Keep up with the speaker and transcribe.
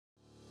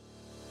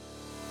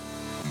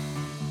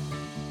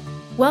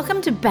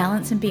Welcome to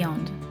Balance and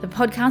Beyond, the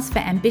podcast for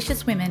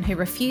ambitious women who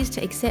refuse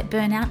to accept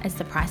burnout as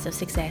the price of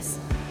success.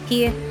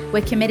 Here,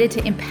 we're committed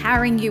to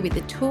empowering you with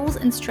the tools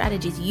and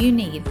strategies you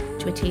need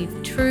to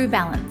achieve true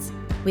balance,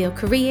 where your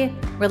career,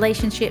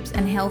 relationships,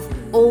 and health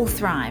all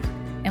thrive,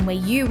 and where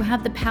you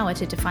have the power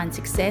to define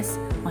success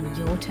on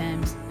your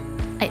terms.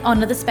 I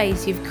honor the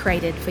space you've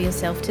created for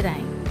yourself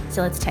today.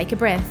 So let's take a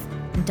breath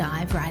and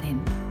dive right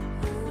in.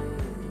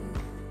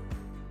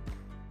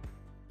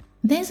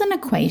 There's an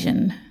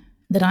equation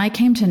that I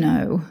came to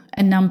know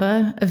a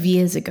number of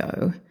years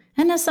ago.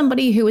 And as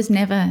somebody who was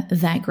never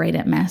that great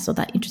at maths or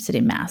that interested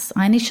in maths,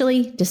 I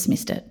initially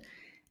dismissed it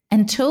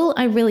until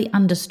I really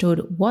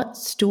understood what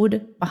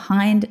stood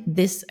behind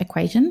this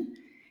equation.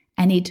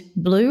 And it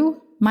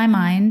blew my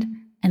mind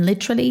and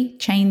literally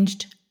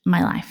changed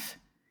my life.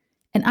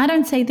 And I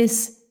don't say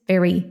this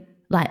very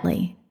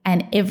lightly.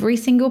 And every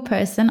single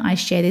person I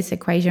share this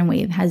equation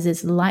with has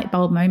this light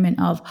bulb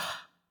moment of,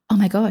 oh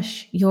my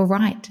gosh, you're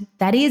right.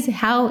 That is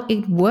how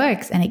it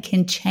works, and it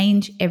can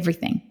change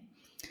everything.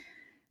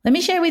 Let me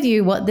share with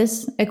you what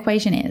this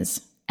equation is,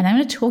 and I'm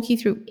going to talk you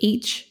through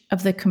each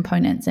of the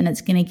components, and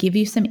it's going to give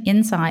you some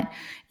insight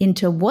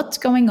into what's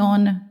going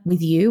on with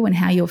you and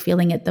how you're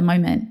feeling at the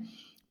moment,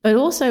 but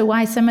also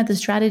why some of the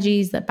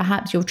strategies that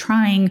perhaps you're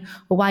trying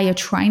or why you're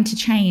trying to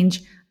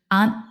change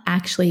aren't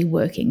actually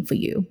working for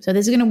you. So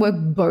this is going to work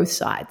both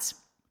sides.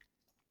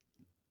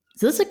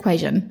 So this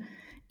equation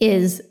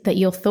is that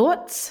your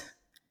thoughts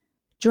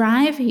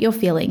drive your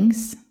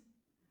feelings,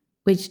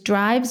 which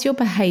drives your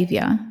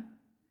behavior,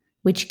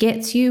 which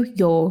gets you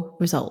your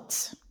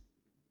results.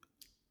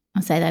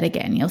 I'll say that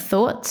again. Your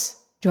thoughts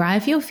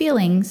drive your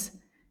feelings,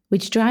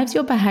 which drives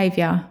your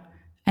behavior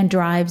and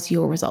drives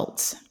your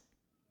results.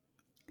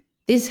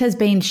 This has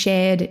been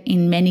shared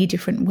in many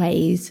different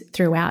ways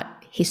throughout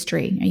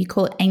history. You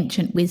call it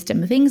ancient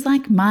wisdom, things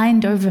like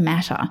mind over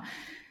matter.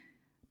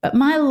 But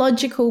my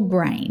logical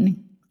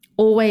brain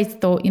always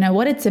thought, you know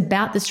what, it's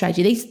about the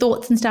strategy. These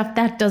thoughts and stuff,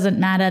 that doesn't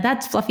matter.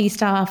 That's fluffy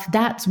stuff.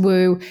 That's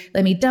woo.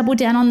 Let me double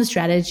down on the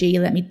strategy.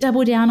 Let me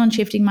double down on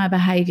shifting my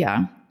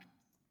behavior.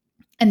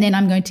 And then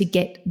I'm going to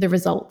get the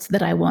results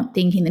that I want,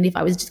 thinking that if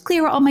I was just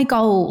clearer on my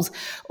goals,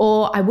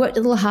 or I worked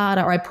a little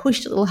harder, or I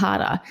pushed a little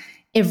harder,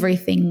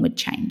 everything would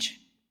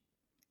change.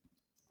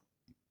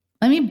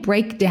 Let me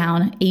break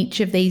down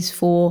each of these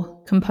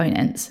four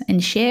components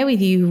and share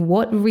with you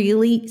what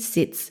really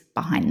sits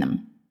behind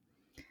them.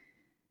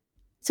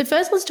 So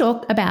first, let's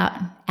talk about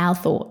our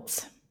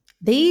thoughts.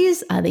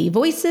 These are the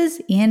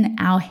voices in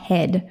our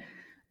head.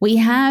 We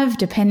have,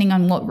 depending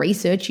on what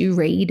research you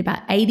read, about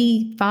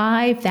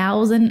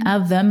 85,000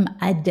 of them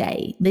a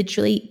day,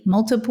 literally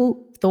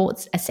multiple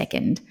thoughts a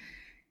second.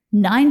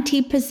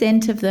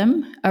 90% of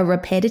them are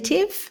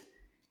repetitive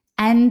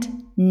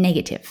and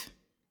negative.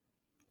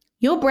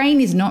 Your brain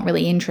is not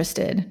really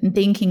interested in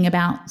thinking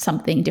about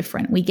something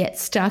different. We get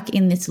stuck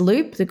in this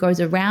loop that goes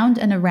around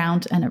and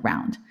around and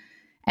around.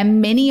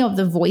 And many of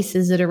the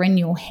voices that are in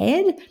your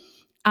head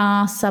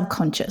are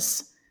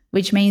subconscious,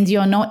 which means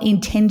you're not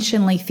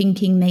intentionally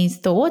thinking these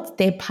thoughts.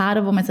 They're part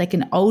of almost like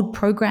an old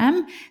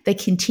program that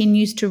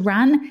continues to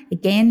run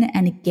again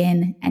and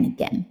again and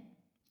again.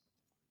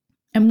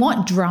 And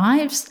what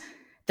drives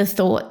the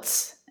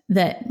thoughts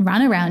that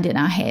run around in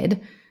our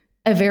head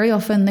are very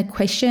often the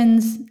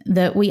questions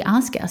that we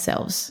ask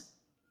ourselves.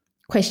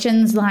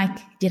 Questions like,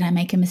 did I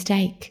make a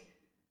mistake?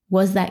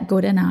 Was that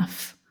good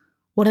enough?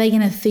 What are they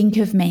going to think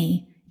of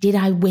me? Did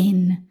I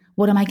win?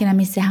 What am I going to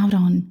miss out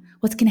on?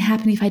 What's going to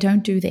happen if I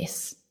don't do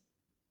this?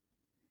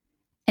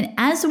 And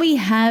as we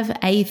have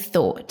a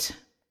thought,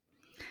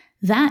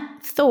 that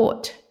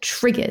thought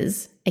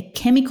triggers a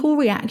chemical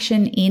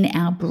reaction in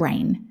our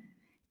brain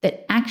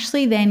that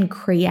actually then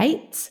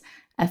creates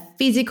a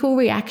physical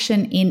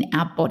reaction in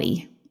our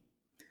body,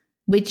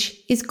 which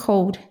is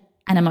called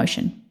an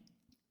emotion.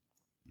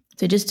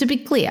 So just to be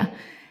clear,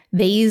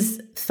 these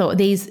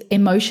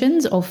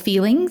emotions or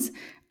feelings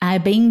are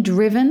being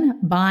driven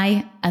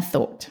by a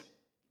thought.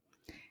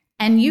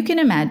 And you can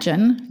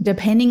imagine,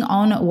 depending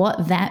on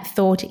what that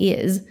thought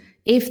is,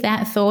 if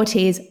that thought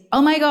is,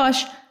 oh my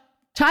gosh,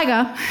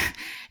 tiger,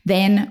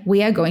 then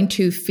we are going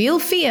to feel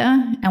fear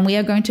and we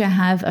are going to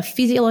have a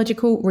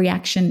physiological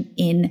reaction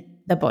in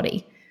the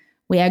body.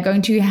 We are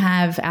going to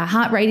have, our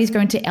heart rate is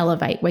going to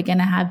elevate. We're going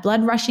to have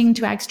blood rushing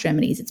to our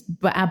extremities.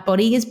 Our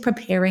body is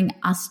preparing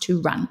us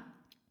to run.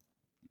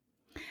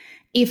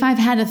 If I've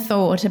had a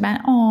thought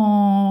about,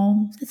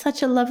 oh, it's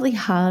such a lovely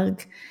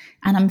hug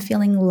and I'm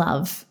feeling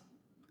love,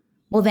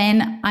 well,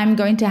 then I'm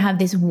going to have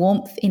this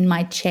warmth in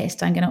my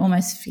chest. I'm going to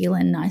almost feel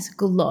a nice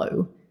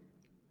glow.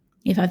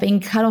 If I've been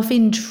cut off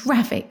in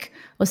traffic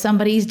or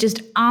somebody's just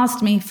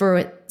asked me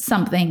for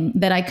something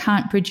that I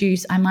can't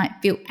produce, I might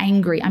feel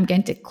angry. I'm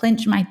going to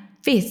clench my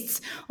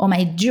fists or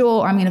my jaw,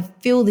 or I'm going to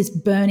feel this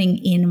burning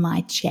in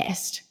my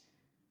chest.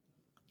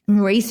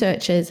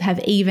 Researchers have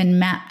even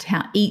mapped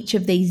how each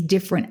of these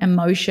different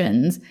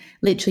emotions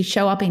literally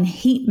show up in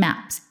heat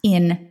maps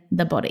in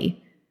the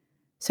body.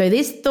 So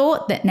this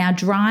thought that now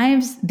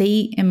drives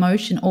the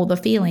emotion or the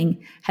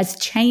feeling has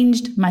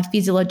changed my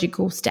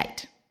physiological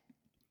state.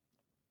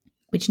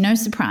 which, no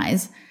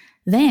surprise,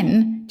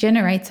 then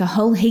generates a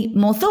whole heap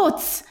more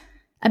thoughts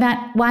about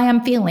why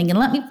I'm feeling, and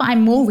let me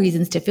find more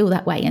reasons to feel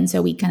that way. And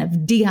so we kind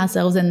of dig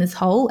ourselves in this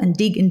hole and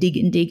dig and dig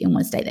and dig and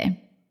want to stay there.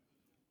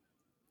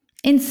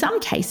 In some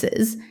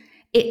cases,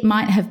 it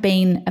might have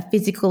been a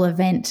physical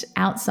event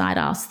outside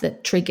us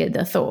that triggered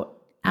the thought.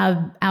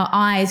 Our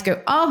eyes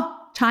go, oh,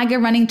 tiger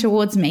running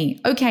towards me.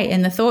 Okay,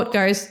 and the thought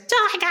goes,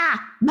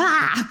 tiger,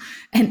 bah,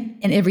 and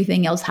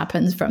everything else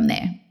happens from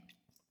there.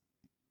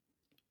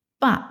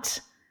 But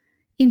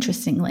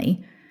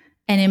interestingly,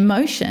 an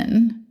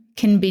emotion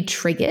can be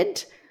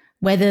triggered,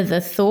 whether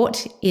the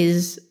thought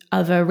is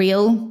of a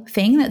real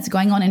thing that's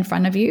going on in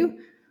front of you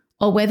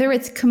or whether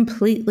it's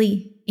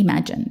completely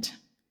imagined.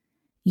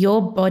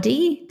 Your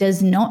body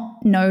does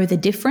not know the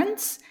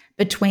difference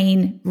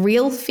between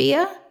real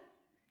fear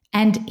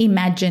and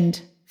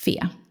imagined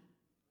fear.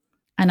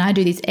 And I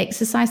do this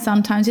exercise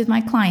sometimes with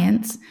my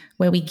clients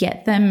where we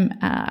get them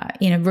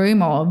in a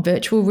room or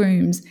virtual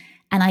rooms,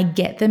 and I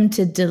get them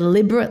to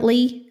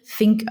deliberately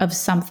think of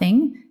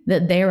something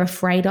that they're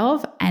afraid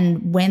of.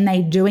 And when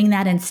they're doing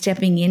that and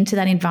stepping into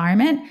that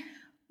environment,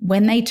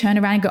 when they turn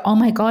around and go, oh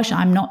my gosh,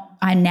 I'm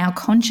now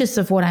conscious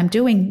of what I'm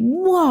doing.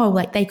 Whoa,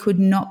 like they could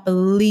not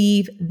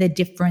believe the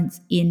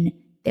difference in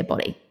their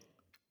body.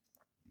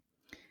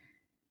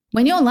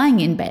 When you're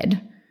lying in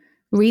bed,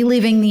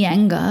 reliving the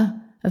anger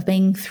of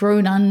being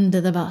thrown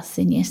under the bus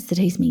in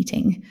yesterday's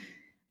meeting,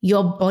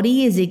 your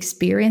body is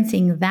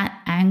experiencing that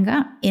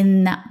anger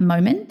in that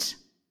moment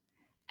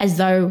as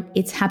though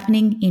it's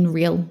happening in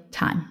real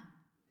time.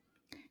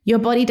 Your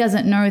body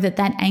doesn't know that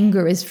that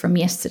anger is from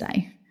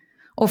yesterday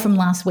or from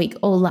last week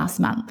or last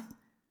month,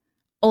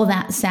 or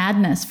that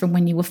sadness from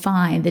when you were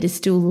fine that is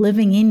still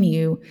living in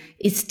you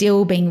is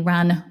still being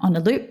run on a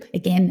loop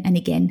again and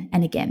again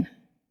and again.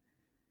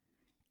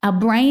 Our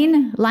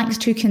brain likes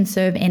to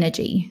conserve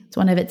energy. It's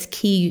one of its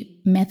key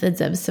methods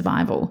of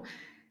survival.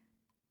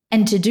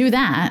 And to do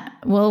that,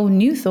 well,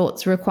 new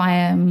thoughts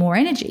require more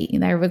energy.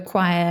 They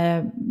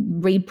require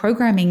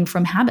reprogramming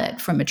from habit,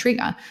 from a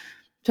trigger.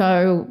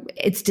 So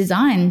it's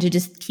designed to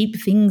just keep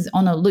things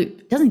on a loop.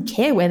 It doesn't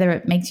care whether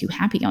it makes you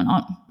happy or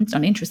not. It's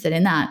not interested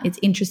in that. It's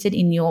interested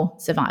in your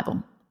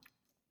survival.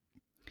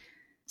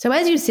 So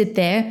as you sit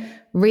there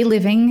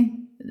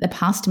reliving the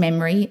past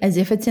memory as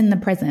if it's in the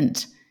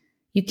present,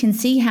 you can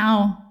see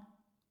how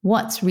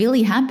what's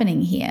really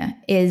happening here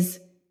is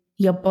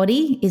your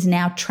body is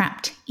now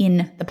trapped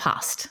in the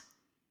past.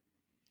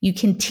 You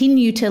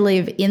continue to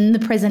live in the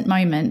present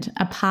moment,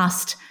 a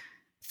past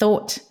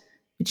thought,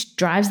 which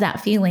drives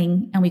that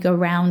feeling, and we go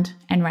round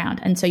and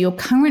round. And so your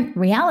current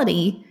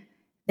reality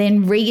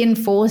then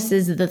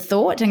reinforces the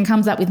thought and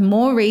comes up with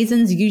more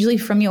reasons, usually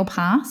from your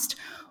past,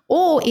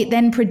 or it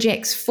then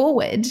projects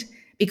forward,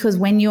 because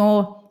when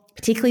you're,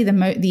 particularly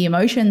the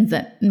emotions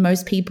that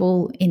most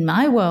people in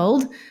my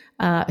world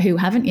who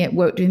haven't yet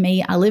worked with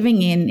me are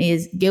living in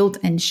is guilt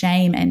and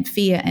shame and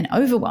fear and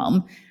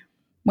overwhelm.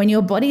 When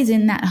your body's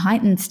in that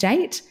heightened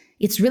state,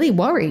 it's really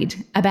worried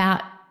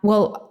about,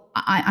 well,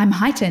 I'm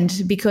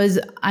heightened because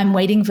I'm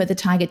waiting for the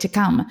tiger to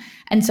come.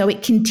 And so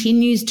it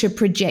continues to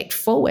project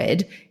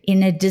forward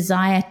in a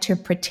desire to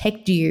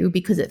protect you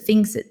because it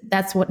thinks that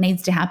that's what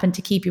needs to happen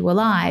to keep you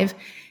alive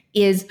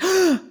is,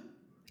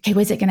 okay,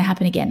 where's it going to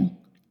happen again?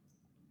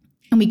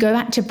 And we go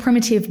back to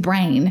primitive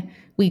brain.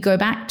 We go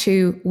back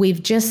to,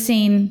 we've just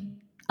seen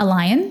a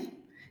lion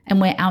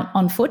and we're out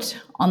on foot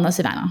on the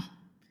savannah.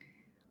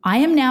 I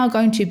am now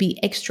going to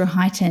be extra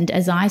heightened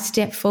as I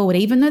step forward,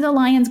 even though the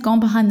lion's gone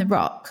behind the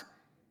rock.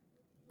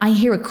 I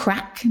hear a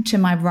crack to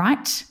my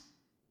right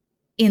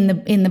in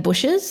the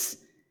bushes.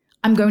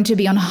 I'm going to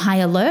be on high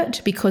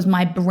alert because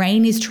my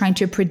brain is trying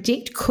to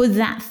predict, could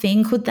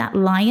that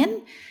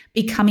lion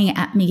be coming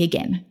at me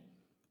again?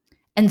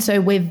 And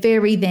so we're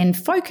very then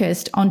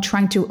focused on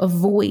trying to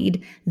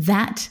avoid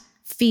that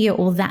fear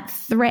or that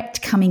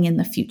threat coming in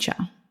the future.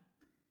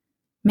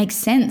 Makes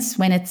sense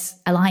when it's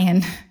a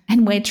lion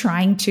and we're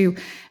trying to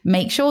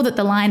make sure that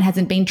the lion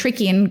hasn't been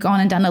tricky and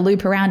gone and done a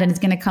loop around and is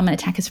going to come and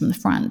attack us from the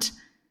front.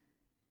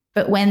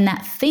 But when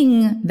that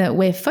thing that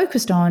we're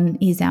focused on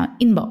is our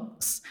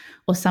inbox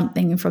or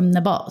something from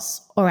the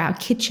boss or our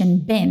kitchen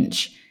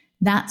bench,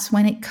 that's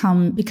when it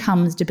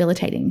becomes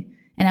debilitating.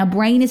 And our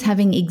brain is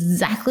having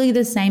exactly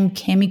the same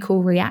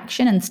chemical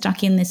reaction and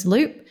stuck in this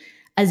loop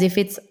as if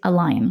it's a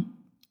lion.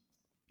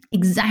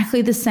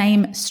 Exactly the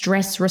same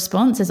stress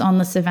response as on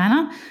the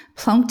savannah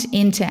plunked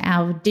into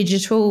our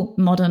digital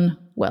modern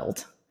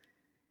world.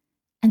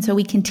 And so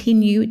we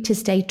continue to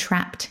stay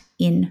trapped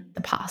in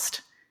the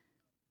past.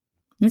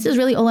 This is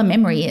really all a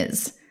memory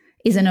is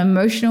an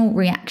emotional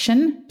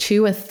reaction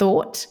to a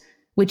thought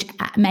which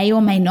may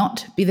or may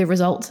not be the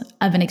result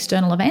of an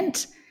external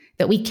event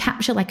that we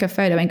capture like a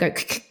photo and go,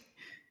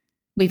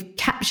 we've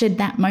captured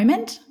that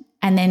moment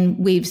and then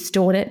we've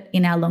stored it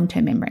in our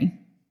long-term memory.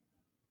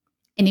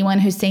 Anyone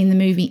who's seen the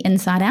movie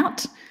Inside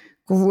Out,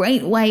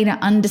 great way to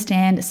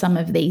understand some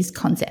of these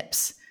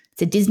concepts.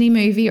 It's a Disney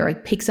movie or a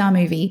Pixar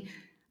movie.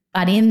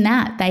 But in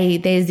that,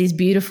 there's these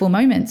beautiful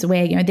moments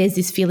where, there's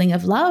this feeling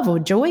of love or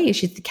joy.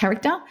 She's the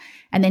character.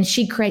 And then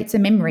she creates a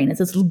memory, and it's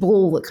this little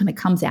ball that kind of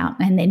comes out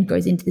and then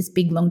goes into this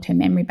big long-term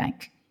memory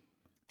bank.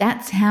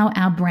 That's how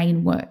our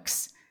brain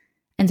works.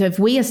 And so if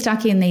we are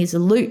stuck in these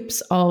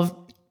loops of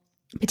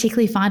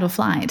particularly fight or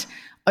flight,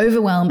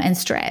 overwhelm and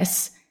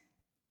stress,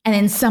 and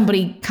then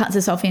somebody cuts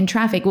us off in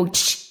traffic, well,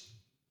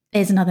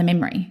 there's another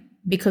memory,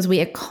 because we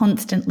are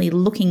constantly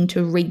looking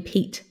to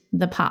repeat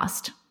the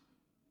past.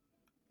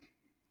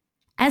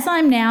 As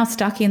I'm now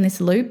stuck in this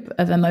loop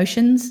of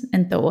emotions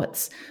and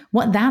thoughts,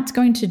 what that's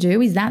going to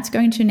do is that's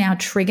going to now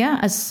trigger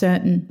a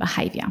certain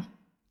behavior.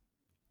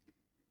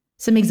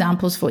 Some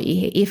examples for you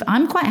here. If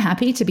I'm quite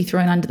happy to be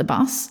thrown under the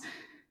bus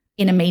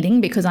in a meeting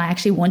because I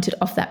actually wanted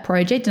off that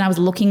project and I was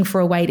looking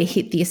for a way to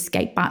hit the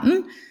escape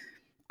button,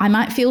 I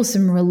might feel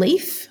some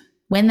relief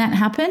when that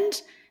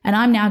happened. And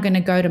I'm now going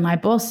to go to my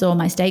boss or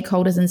my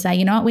stakeholders and say,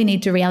 you know what, we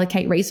need to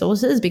reallocate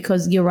resources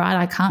because you're right,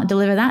 I can't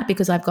deliver that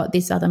because I've got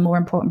this other more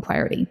important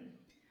priority.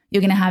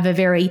 You're going to have a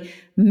very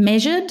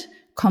measured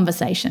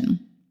conversation.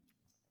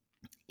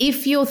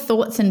 If your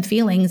thoughts and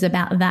feelings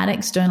about that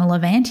external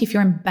event, if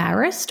you're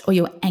embarrassed or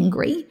you're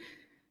angry,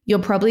 you're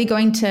probably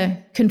going to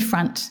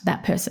confront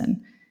that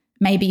person.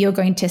 Maybe you're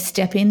going to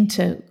step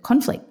into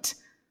conflict,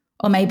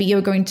 or maybe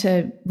you're going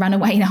to run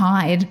away and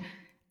hide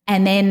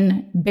and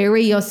then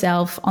bury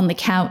yourself on the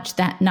couch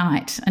that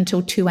night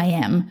until 2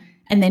 a.m.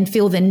 and then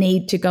feel the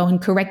need to go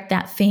and correct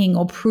that thing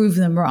or prove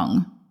them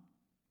wrong.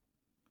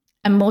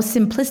 A more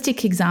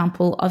simplistic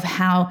example of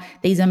how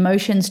these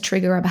emotions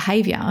trigger a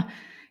behavior.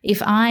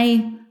 If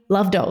I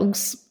love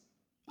dogs,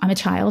 I'm a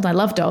child, I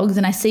love dogs,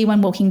 and I see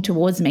one walking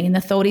towards me and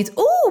the thought is,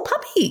 oh,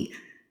 puppy,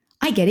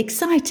 I get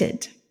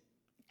excited.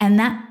 And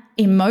that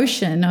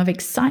emotion of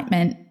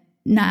excitement,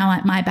 now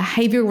my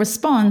behavioral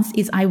response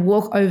is I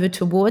walk over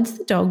towards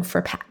the dog for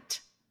a pat.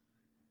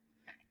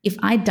 If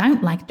I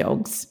don't like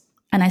dogs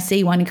and I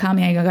see one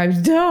coming, I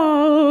go,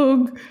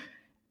 dog,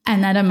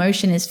 and that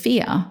emotion is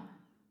fear.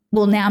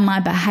 Well, now my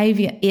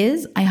behavior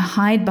is I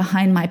hide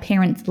behind my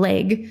parent's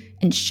leg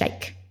and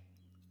shake.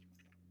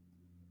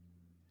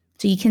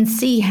 So you can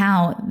see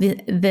how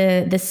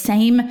the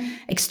same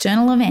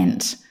external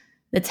event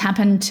that's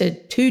happened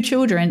to two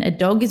children, a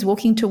dog is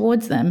walking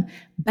towards them,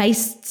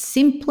 based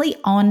simply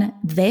on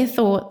their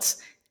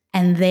thoughts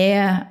and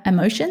their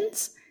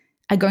emotions,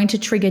 are going to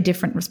trigger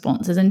different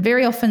responses. And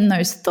very often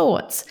those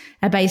thoughts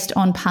are based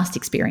on past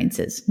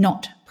experiences,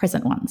 not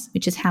present ones,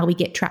 which is how we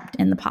get trapped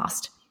in the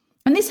past.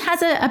 And this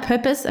has a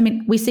purpose. I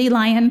mean, we see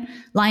lion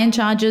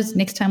charges.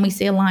 Next time we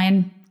see a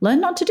lion, learn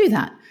not to do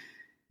that.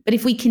 But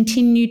if we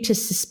continue to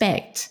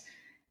suspect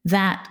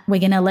that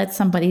we're going to let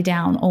somebody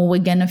down or we're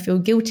going to feel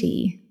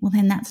guilty, well,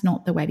 then that's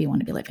not the way we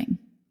want to be living.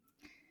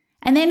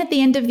 And then at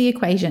the end of the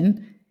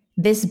equation,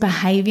 this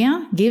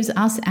behavior gives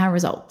us our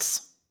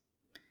results.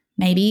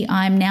 Maybe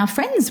I'm now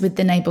friends with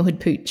the neighborhood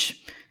pooch,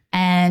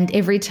 and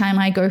every time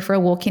I go for a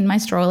walk in my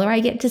stroller, I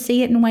get to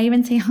see it and wave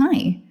and say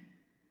hi.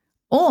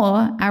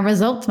 Or our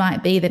results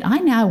might be that I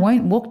now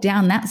won't walk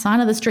down that side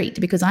of the street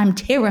because I'm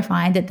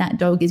terrified that that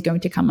dog is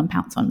going to come and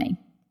pounce on me.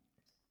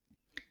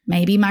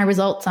 Maybe my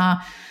results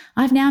are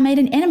I've now made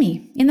an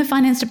enemy in the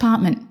finance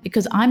department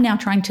because I'm now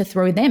trying to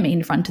throw them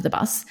in front of the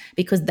bus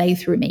because they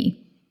threw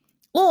me.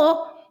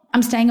 Or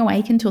I'm staying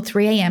awake until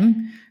 3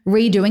 a.m.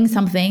 redoing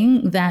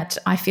something that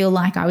I feel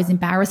like I was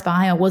embarrassed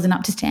by or wasn't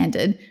up to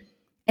standard.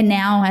 And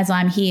now as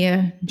I'm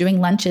here doing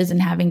lunches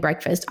and having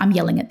breakfast, I'm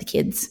yelling at the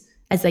kids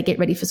as they get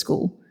ready for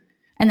school.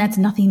 And that's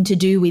nothing to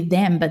do with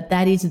them, but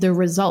that is the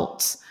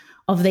result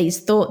of these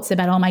thoughts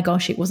about, oh my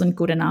gosh, it wasn't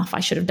good enough. I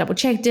should have double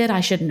checked it.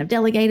 I shouldn't have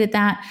delegated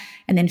that.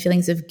 And then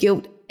feelings of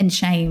guilt and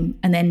shame,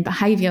 and then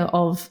behavior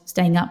of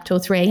staying up till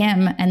 3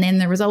 a.m. And then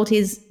the result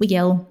is we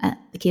yell at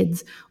the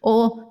kids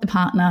or the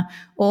partner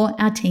or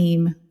our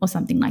team or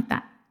something like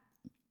that.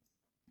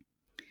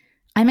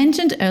 I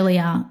mentioned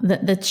earlier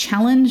that the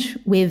challenge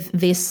with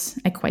this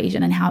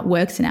equation and how it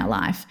works in our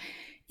life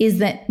is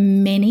that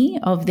many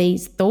of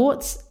these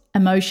thoughts,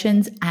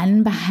 emotions,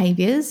 and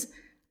behaviors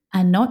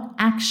are not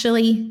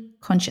actually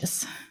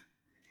conscious.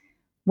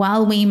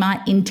 While we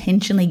might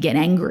intentionally get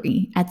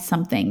angry at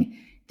something,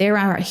 there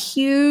are a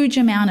huge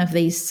amount of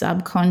these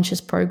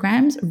subconscious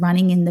programs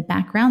running in the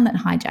background that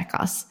hijack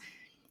us.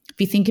 If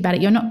you think about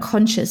it, you're not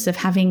conscious of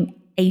having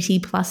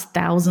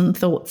 80,000+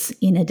 thoughts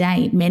in a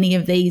day. Many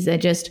of these are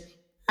just,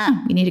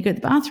 you need to go to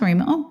the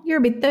bathroom. Oh, you're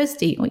a bit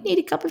thirsty. Or you need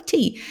a cup of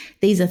tea.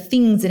 These are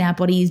things that our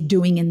body is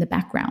doing in the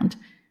background.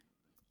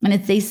 And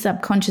it's these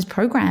subconscious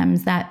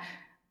programs that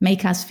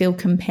make us feel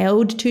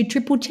compelled to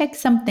triple check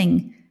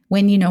something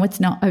when you know it's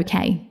not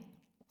okay.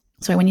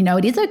 So when you know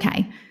it is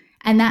okay.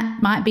 And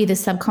that might be the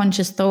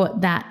subconscious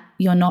thought that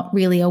you're not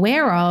really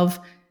aware of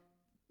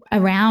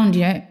around,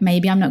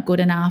 maybe I'm not good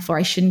enough or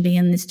I shouldn't be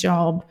in this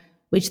job,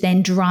 which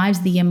then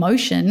drives the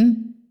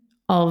emotion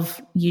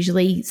of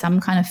usually some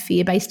kind of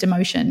fear-based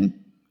emotion,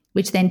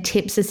 which then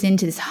tips us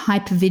into this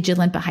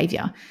hyper-vigilant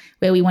behavior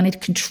where we want to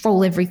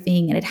control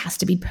everything and it has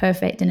to be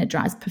perfect and it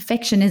drives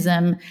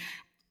perfectionism.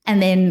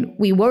 And then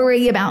we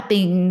worry about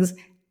things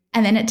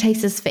And then it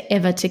takes us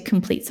forever to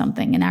complete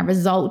something. And our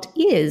result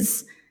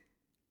is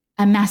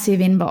a massive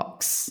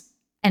inbox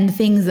and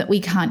things that we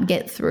can't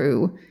get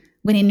through,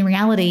 when in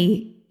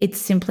reality, it's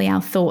simply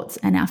our thoughts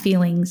and our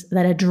feelings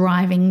that are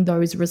driving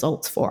those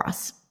results for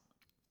us.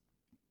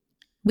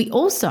 We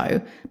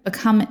also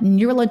become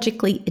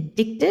neurologically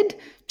addicted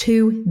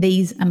to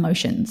these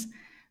emotions.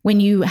 When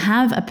you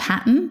have a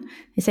pattern,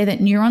 they say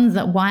that neurons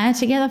that wire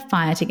together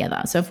fire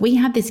together. So if we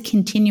have this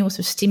continuous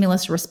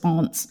stimulus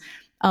response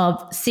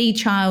of see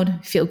child,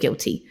 feel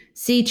guilty,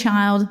 see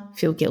child,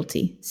 feel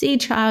guilty, see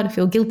child,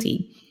 feel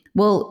guilty,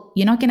 well,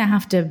 you're not going to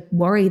have to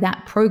worry.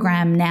 That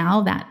program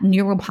now, that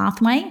neural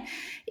pathway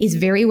is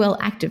very well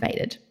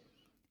activated.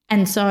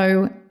 And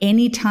so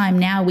anytime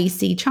now we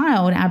see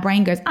child, our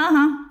brain goes,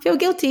 feel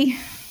guilty.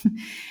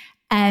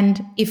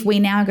 And if we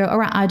now go, all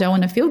right, I don't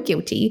want to feel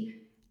guilty,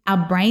 our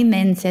brain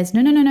then says,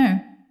 no.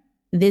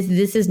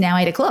 This is now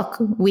 8 o'clock.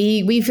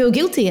 We feel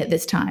guilty at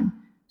this time.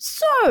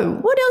 So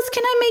what else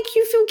can I make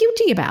you feel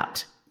guilty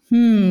about?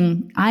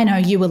 I know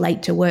you were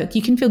late to work.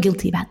 You can feel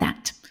guilty about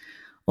that.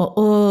 Or,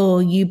 oh,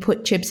 you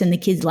put chips in the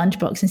kids'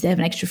 lunchbox instead of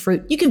an extra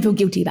fruit. You can feel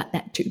guilty about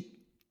that too.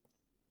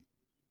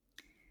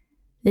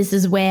 This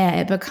is where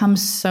it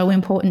becomes so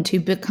important to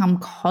become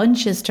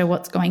conscious to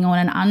what's going on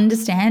and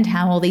understand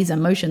how all these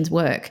emotions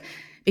work,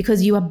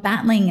 because you are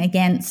battling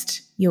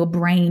against your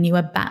brain. You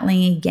are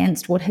battling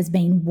against what has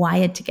been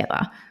wired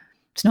together.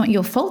 It's not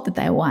your fault that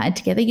they're wired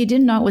together. You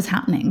didn't know it was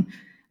happening.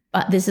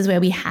 But this is where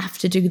we have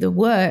to do the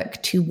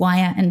work to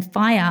wire and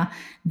fire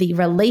the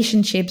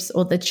relationships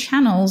or the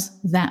channels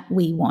that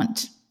we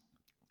want.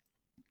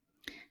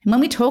 And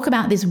when we talk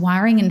about this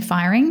wiring and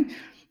firing,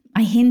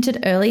 I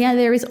hinted earlier,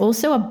 there is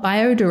also a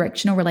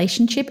biodirectional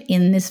relationship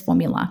in this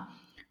formula,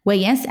 where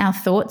yes, our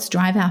thoughts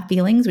drive our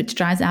feelings, which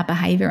drives our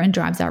behavior and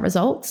drives our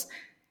results.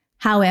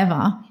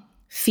 However,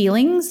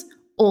 feelings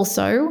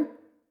also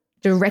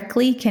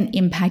directly can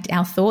impact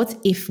our thoughts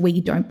if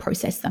we don't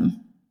process them.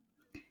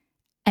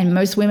 And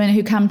most women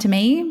who come to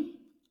me,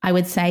 I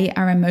would say,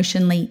 are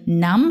emotionally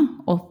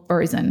numb or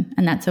frozen.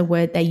 And that's a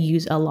word they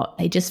use a lot.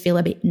 They just feel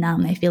a bit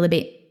numb. They feel a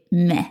bit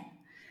meh.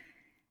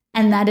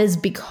 And that is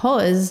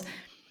because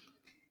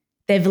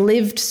they've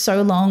lived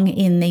so long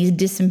in these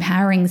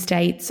disempowering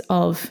states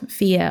of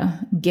fear,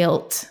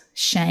 guilt,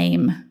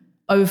 shame,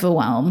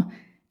 overwhelm,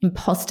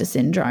 imposter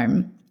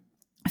syndrome.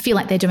 I feel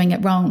like they're doing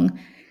it wrong,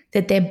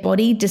 that their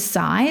body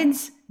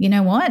decides, you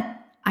know what?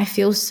 I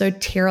feel so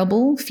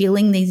terrible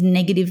feeling these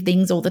negative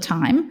things all the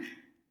time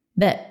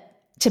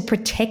that to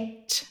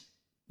protect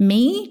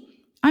me,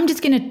 I'm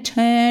just going to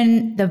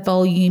turn the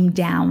volume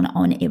down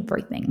on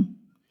everything,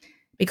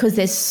 because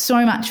there's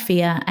so much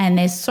fear and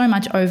there's so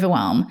much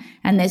overwhelm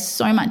and there's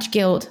so much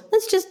guilt.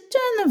 Let's just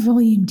turn the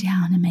volume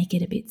down and make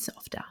it a bit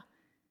softer.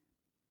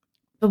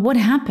 But what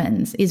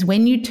happens is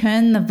when you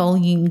turn the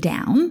volume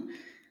down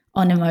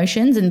on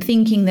emotions and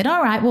thinking that,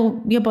 all right,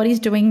 well, your body's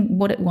doing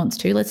what it wants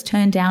to, let's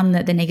turn down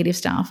the negative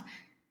stuff,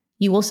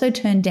 you also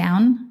turn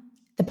down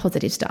the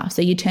positive stuff.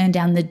 So you turn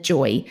down the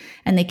joy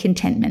and the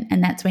contentment,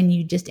 and that's when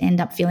you just end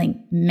up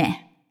feeling meh.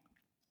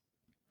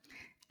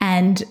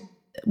 And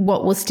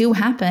what will still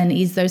happen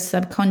is those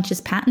subconscious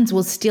patterns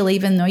will still,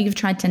 even though you've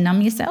tried to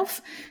numb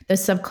yourself,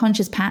 those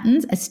subconscious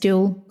patterns are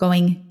still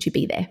going to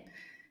be there.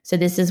 So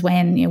this is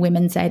when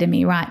women say to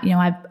me, right,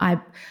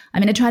 I'm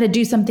going to try to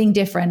do something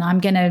different. I'm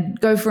going to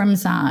go for a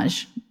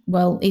massage.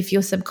 Well, if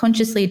you're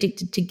subconsciously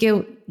addicted to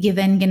guilt, you're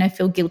then going to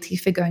feel guilty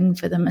for going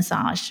for the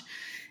massage.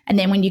 And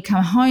then when you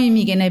come home,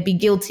 you're going to be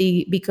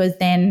guilty because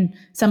then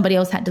somebody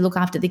else had to look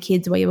after the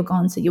kids while you were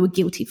gone. So you were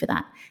guilty for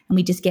that. And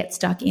we just get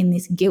stuck in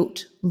this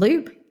guilt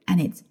loop,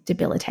 and it's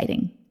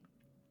debilitating.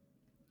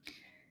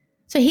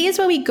 So here's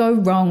where we go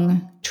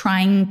wrong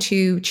trying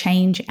to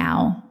change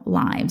our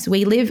lives.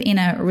 We live in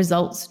a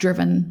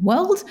results-driven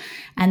world,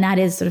 and that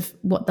is sort of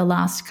what the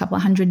last couple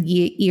of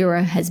 100-year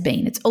era has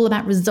been. It's all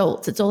about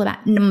results. It's all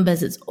about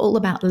numbers. It's all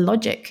about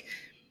logic.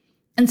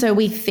 And so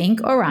we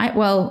think, all right,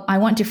 well, I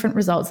want different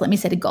results. Let me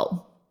set a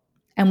goal.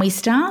 And we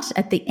start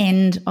at the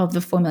end of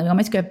the formula. We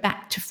almost go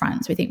back to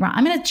front. So we think, right,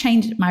 I'm going to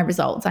change my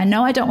results. I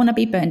know I don't want to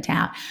be burnt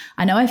out.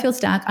 I know I feel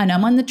stuck. I know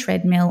I'm on the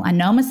treadmill. I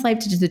know I'm a slave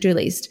to the to-do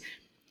list.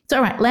 So,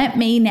 all right, let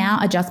me now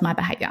adjust my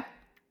behavior.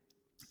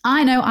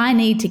 I know I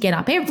need to get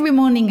up every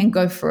morning and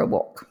go for a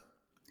walk.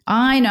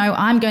 I know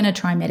I'm going to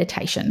try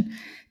meditation,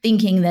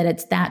 thinking that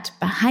it's that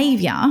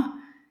behavior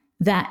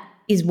that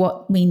is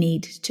what we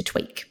need to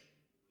tweak.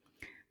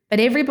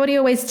 But everybody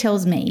always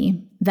tells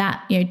me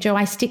that, Jo,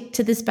 I stick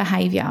to this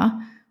behavior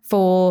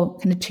for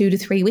kind of 2 to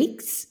 3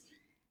 weeks,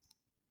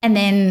 and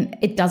then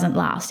it doesn't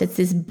last. It's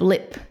this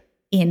blip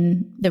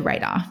in the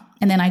radar.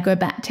 And then I go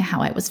back to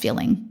how I was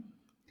feeling.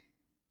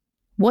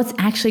 What's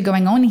actually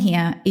going on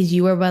here is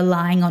you are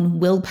relying on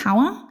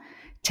willpower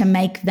to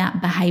make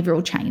that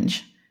behavioral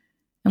change.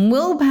 And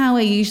willpower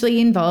usually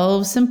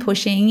involves some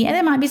pushing. Yeah,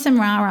 there might be some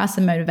rah-rah,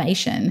 some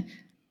motivation.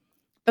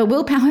 But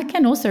willpower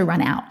can also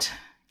run out.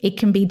 It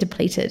can be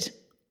depleted.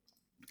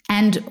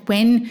 And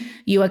when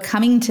you are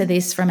coming to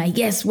this from a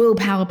yes,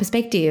 willpower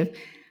perspective,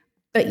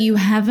 but you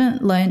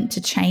haven't learned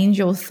to change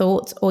your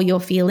thoughts or your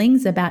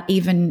feelings about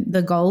even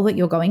the goal that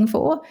you're going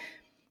for.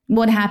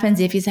 What happens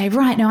if you say,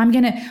 right, no, I'm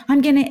going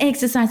to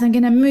exercise. I'm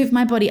going to move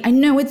my body. I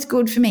know it's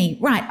good for me.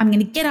 Right. I'm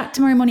going to get up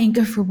tomorrow morning and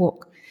go for a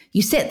walk.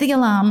 You set the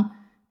alarm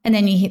and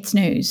then you hit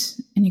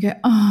snooze and you go,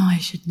 oh, I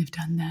shouldn't have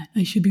done that.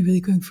 I should be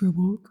really going for a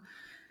walk.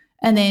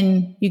 And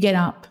then you get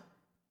up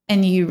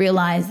and you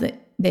realize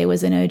that there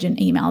was an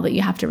urgent email that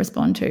you have to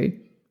respond to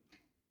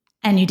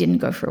and you didn't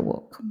go for a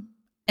walk.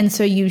 And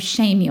so you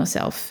shame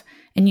yourself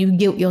and you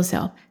guilt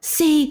yourself.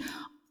 See,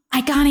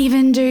 I can't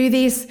even do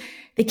this.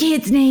 The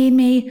kids need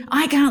me.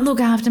 I can't look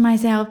after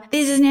myself.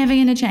 This is never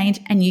going to change.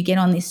 And you get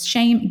on this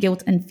shame,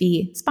 guilt, and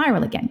fear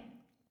spiral again.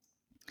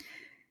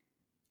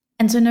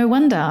 And so no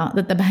wonder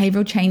that the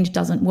behavioral change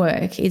doesn't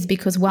work, is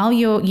because while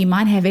you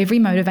might have every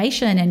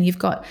motivation and you've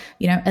got,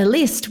 a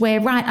list where,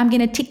 right, I'm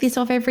going to tick this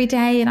off every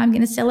day and I'm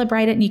going to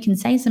celebrate it, and you can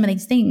say some of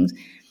these things.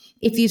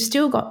 If you've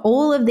still got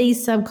all of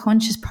these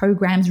subconscious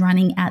programs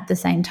running at the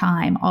same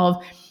time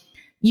of,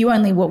 you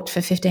only walked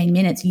for 15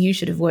 minutes, you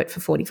should have worked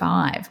for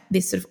 45,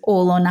 this sort of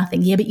all or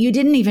nothing. Yeah, but you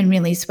didn't even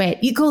really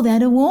sweat. You call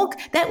that a walk?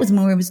 That was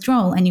more of a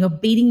stroll. And you're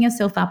beating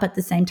yourself up at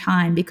the same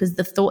time because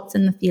the thoughts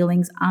and the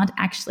feelings aren't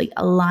actually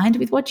aligned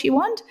with what you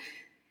want.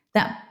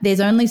 That there's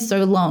only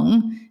so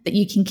long that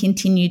you can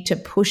continue to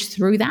push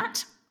through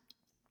that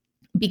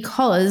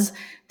because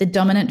the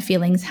dominant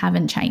feelings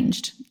haven't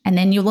changed. And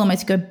then you'll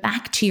almost go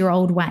back to your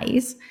old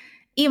ways,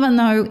 even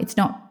though it's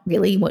not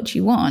really what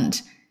you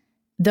want.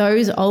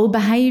 Those old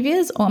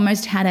behaviors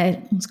almost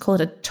had let's call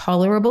it a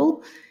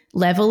tolerable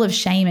level of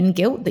shame and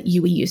guilt that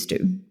you were used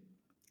to.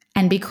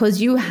 And because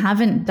you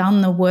haven't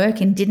done the work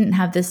and didn't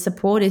have the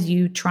support as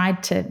you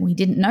we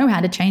didn't know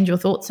how to change your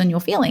thoughts and your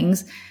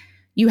feelings,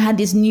 you had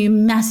this new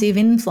massive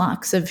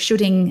influx of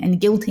shoulding and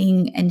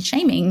guilting and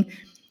shaming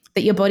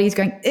that your body's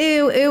going,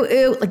 ew, ew,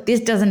 ew, like this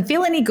doesn't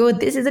feel any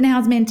good. This isn't how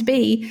it's meant to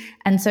be.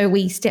 And so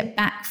we step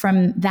back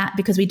from that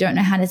because we don't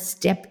know how to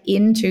step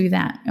into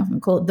that. I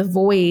often call it the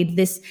void,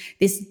 this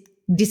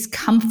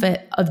discomfort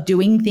of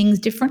doing things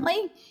differently,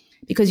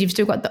 because you've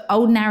still got the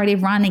old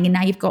narrative running and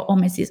now you've got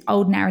almost this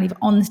old narrative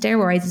on the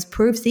steroids as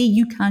proof. See,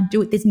 you can't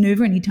do it. There's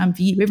never any time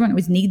for you. Everyone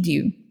always needs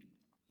you.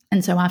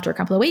 And so after a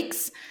couple of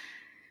weeks,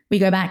 we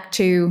go back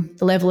to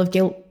the level of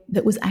guilt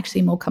that was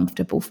actually more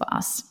comfortable for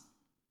us.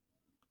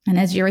 And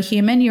as you're a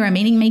human, you're a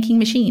meaning-making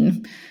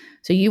machine.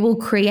 So you will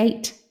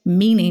create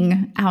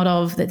meaning out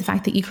of the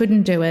fact that you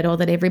couldn't do it or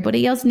that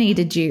everybody else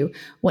needed you.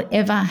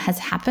 Whatever has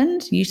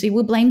happened, usually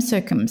we'll blame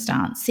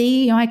circumstance.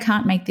 See, I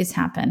can't make this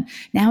happen.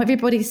 Now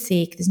everybody's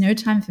sick. There's no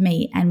time for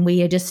me. And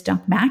we are just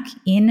stuck back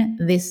in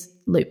this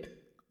loop.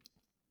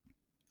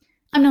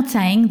 I'm not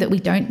saying that we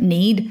don't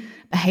need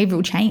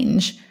behavioral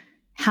change.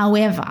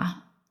 However,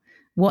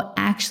 what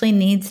actually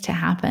needs to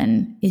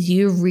happen is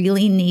you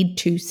really need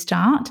to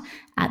start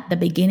at the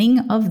beginning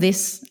of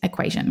this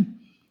equation.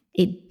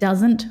 It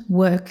doesn't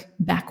work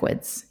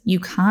backwards. You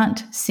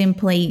can't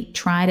simply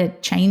try to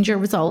change your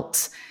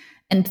results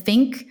and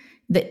think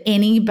that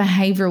any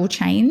behavioral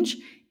change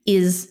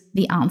is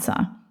the answer.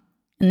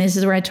 And this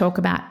is where I talk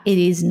about it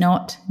is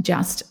not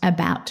just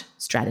about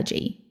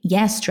strategy.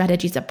 Yes,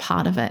 strategy is a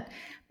part of it,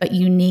 but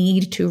you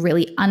need to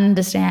really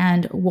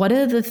understand what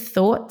are the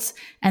thoughts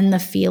and the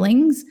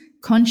feelings,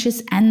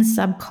 conscious and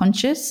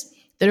subconscious,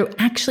 that are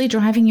actually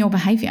driving your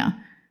behavior.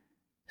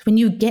 When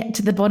you get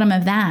to the bottom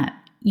of that,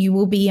 you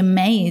will be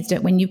amazed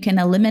at when you can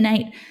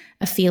eliminate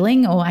a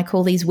feeling, or I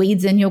call these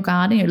weeds in your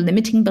garden, your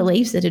limiting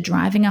beliefs that are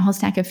driving a whole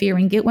stack of fear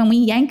and guilt. When we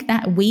yank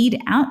that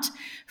weed out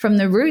from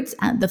the roots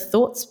at the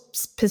thoughts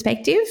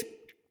perspective,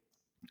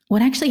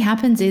 what actually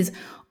happens is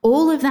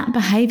all of that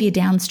behavior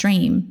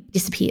downstream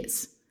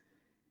disappears.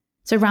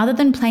 So rather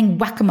than playing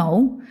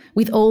whack-a-mole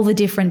with all the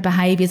different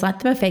behaviors like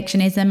the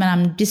perfectionism and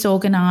I'm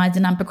disorganized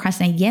and I'm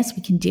procrastinating, yes,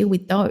 we can deal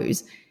with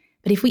those.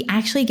 But if we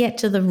actually get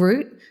to the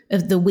root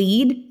of the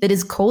weed that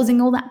is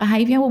causing all that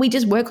behavior, well, we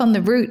just work on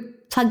the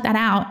root, plug that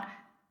out.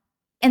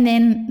 And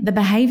then the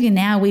behavior,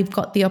 now we've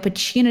got the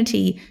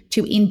opportunity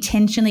to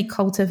intentionally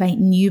cultivate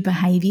new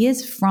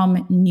behaviors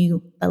from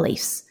new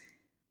beliefs.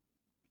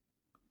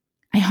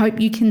 I hope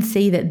you can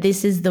see that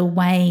this is the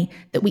way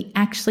that we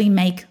actually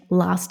make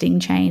lasting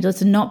change.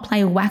 Let's not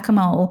play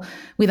whack-a-mole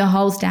with a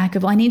whole stack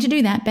of, well, I need to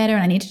do that better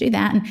and I need to do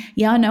that. And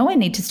yeah, I know I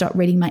need to stop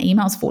reading my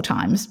emails 4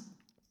 times.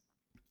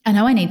 I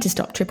know I need to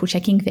stop triple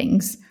checking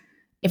things.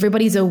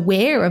 Everybody's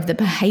aware of the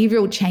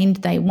behavioral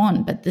change they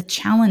want, but the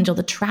challenge or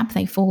the trap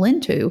they fall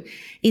into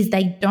is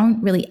they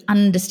don't really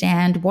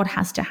understand what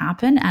has to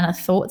happen at a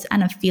thoughts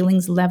and a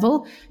feelings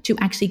level to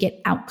actually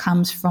get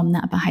outcomes from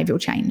that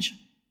behavioral change.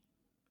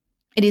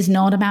 It is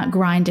not about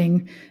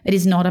grinding. It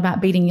is not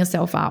about beating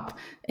yourself up.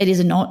 It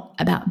is not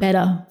about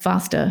better,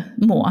 faster,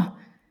 more.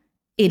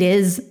 It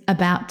is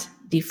about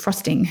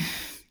defrosting.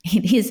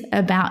 It is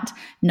about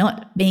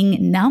not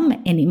being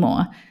numb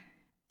anymore.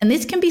 And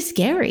this can be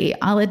scary,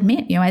 I'll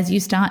admit. As you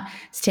start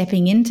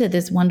stepping into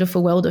this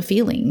wonderful world of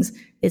feelings,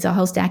 there's a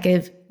whole stack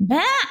of,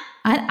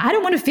 I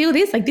don't want to feel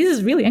this. Like, this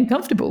is really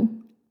uncomfortable.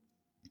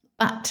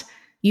 But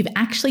you've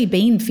actually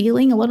been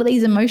feeling a lot of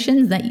these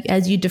emotions that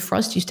as you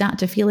defrost, you start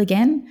to feel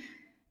again.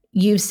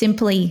 You've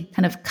simply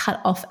kind of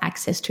cut off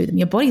access to them.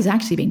 Your body's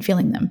actually been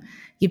feeling them.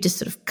 You've just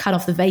sort of cut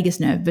off the vagus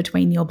nerve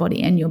between your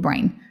body and your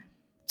brain.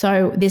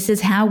 So this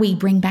is how we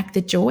bring back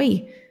the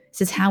joy.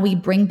 This is how we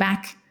bring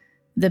back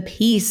the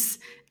peace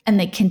and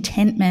the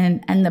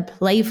contentment and the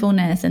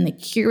playfulness and the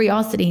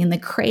curiosity and the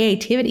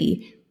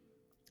creativity.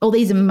 All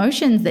these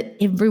emotions that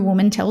every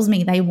woman tells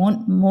me they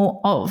want more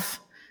of.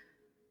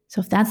 So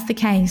if that's the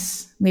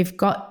case, we've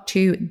got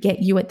to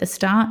get you at the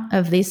start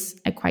of this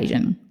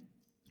equation.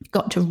 You've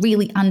got to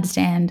really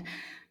understand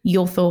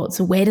your thoughts.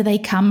 Where do they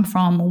come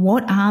from?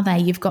 What are they?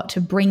 You've got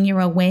to bring your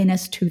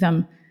awareness to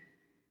them.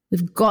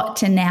 We've got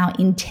to now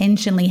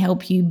intentionally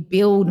help you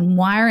build and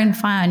wire and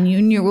fire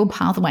new neural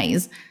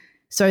pathways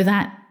so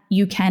that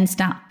you can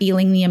start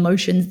feeling the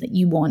emotions that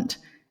you want.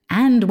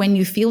 And when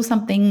you feel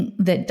something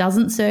that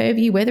doesn't serve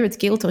you, whether it's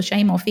guilt or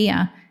shame or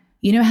fear,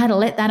 you know how to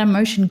let that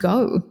emotion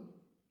go.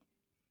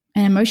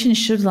 An emotion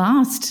should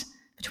last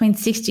between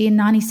 60 and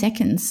 90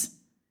 seconds.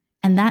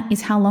 And that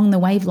is how long the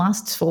wave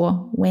lasts for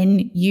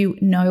when you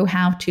know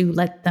how to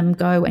let them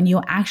go and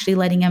you're actually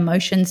letting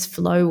emotions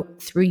flow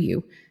through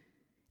you.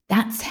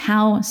 That's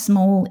how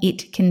small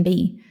it can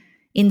be.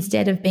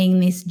 Instead of being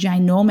this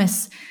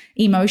ginormous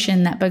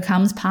emotion that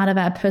becomes part of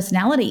our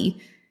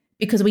personality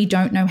because we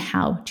don't know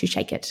how to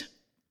shake it.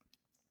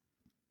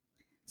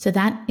 So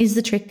that is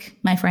the trick,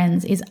 my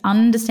friends, is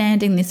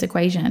understanding this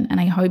equation. And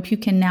I hope you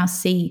can now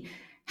see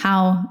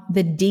how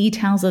the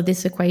details of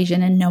this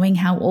equation and knowing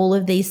how all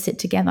of these sit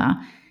together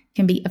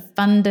can be a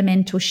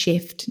fundamental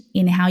shift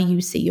in how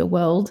you see your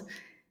world.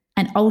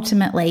 And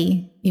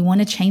ultimately, you want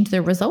to change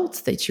the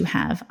results that you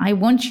have. I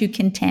want you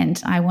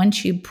content. I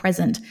want you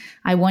present.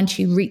 I want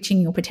you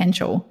reaching your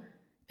potential.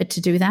 But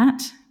to do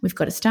that, we've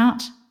got to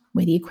start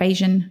where the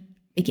equation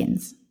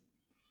begins.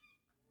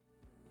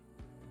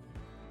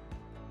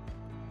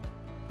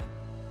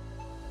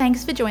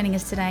 Thanks for joining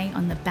us today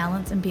on the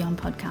Balance and Beyond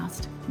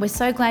podcast. We're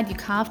so glad you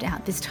carved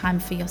out this time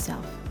for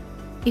yourself.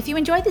 If you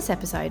enjoyed this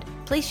episode,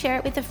 please share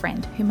it with a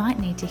friend who might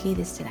need to hear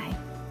this today.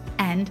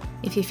 And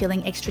if you're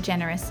feeling extra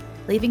generous,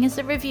 leaving us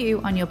a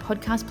review on your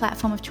podcast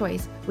platform of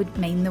choice would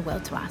mean the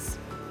world to us.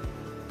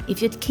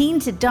 If you're keen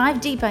to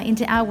dive deeper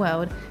into our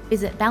world,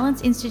 visit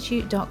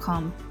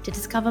balanceinstitute.com to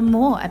discover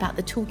more about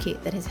the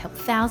toolkit that has helped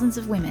thousands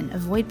of women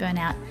avoid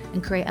burnout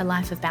and create a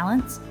life of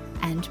balance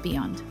and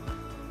beyond.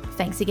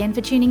 Thanks again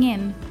for tuning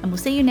in, and we'll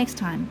see you next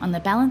time on the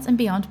Balance and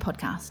Beyond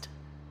podcast.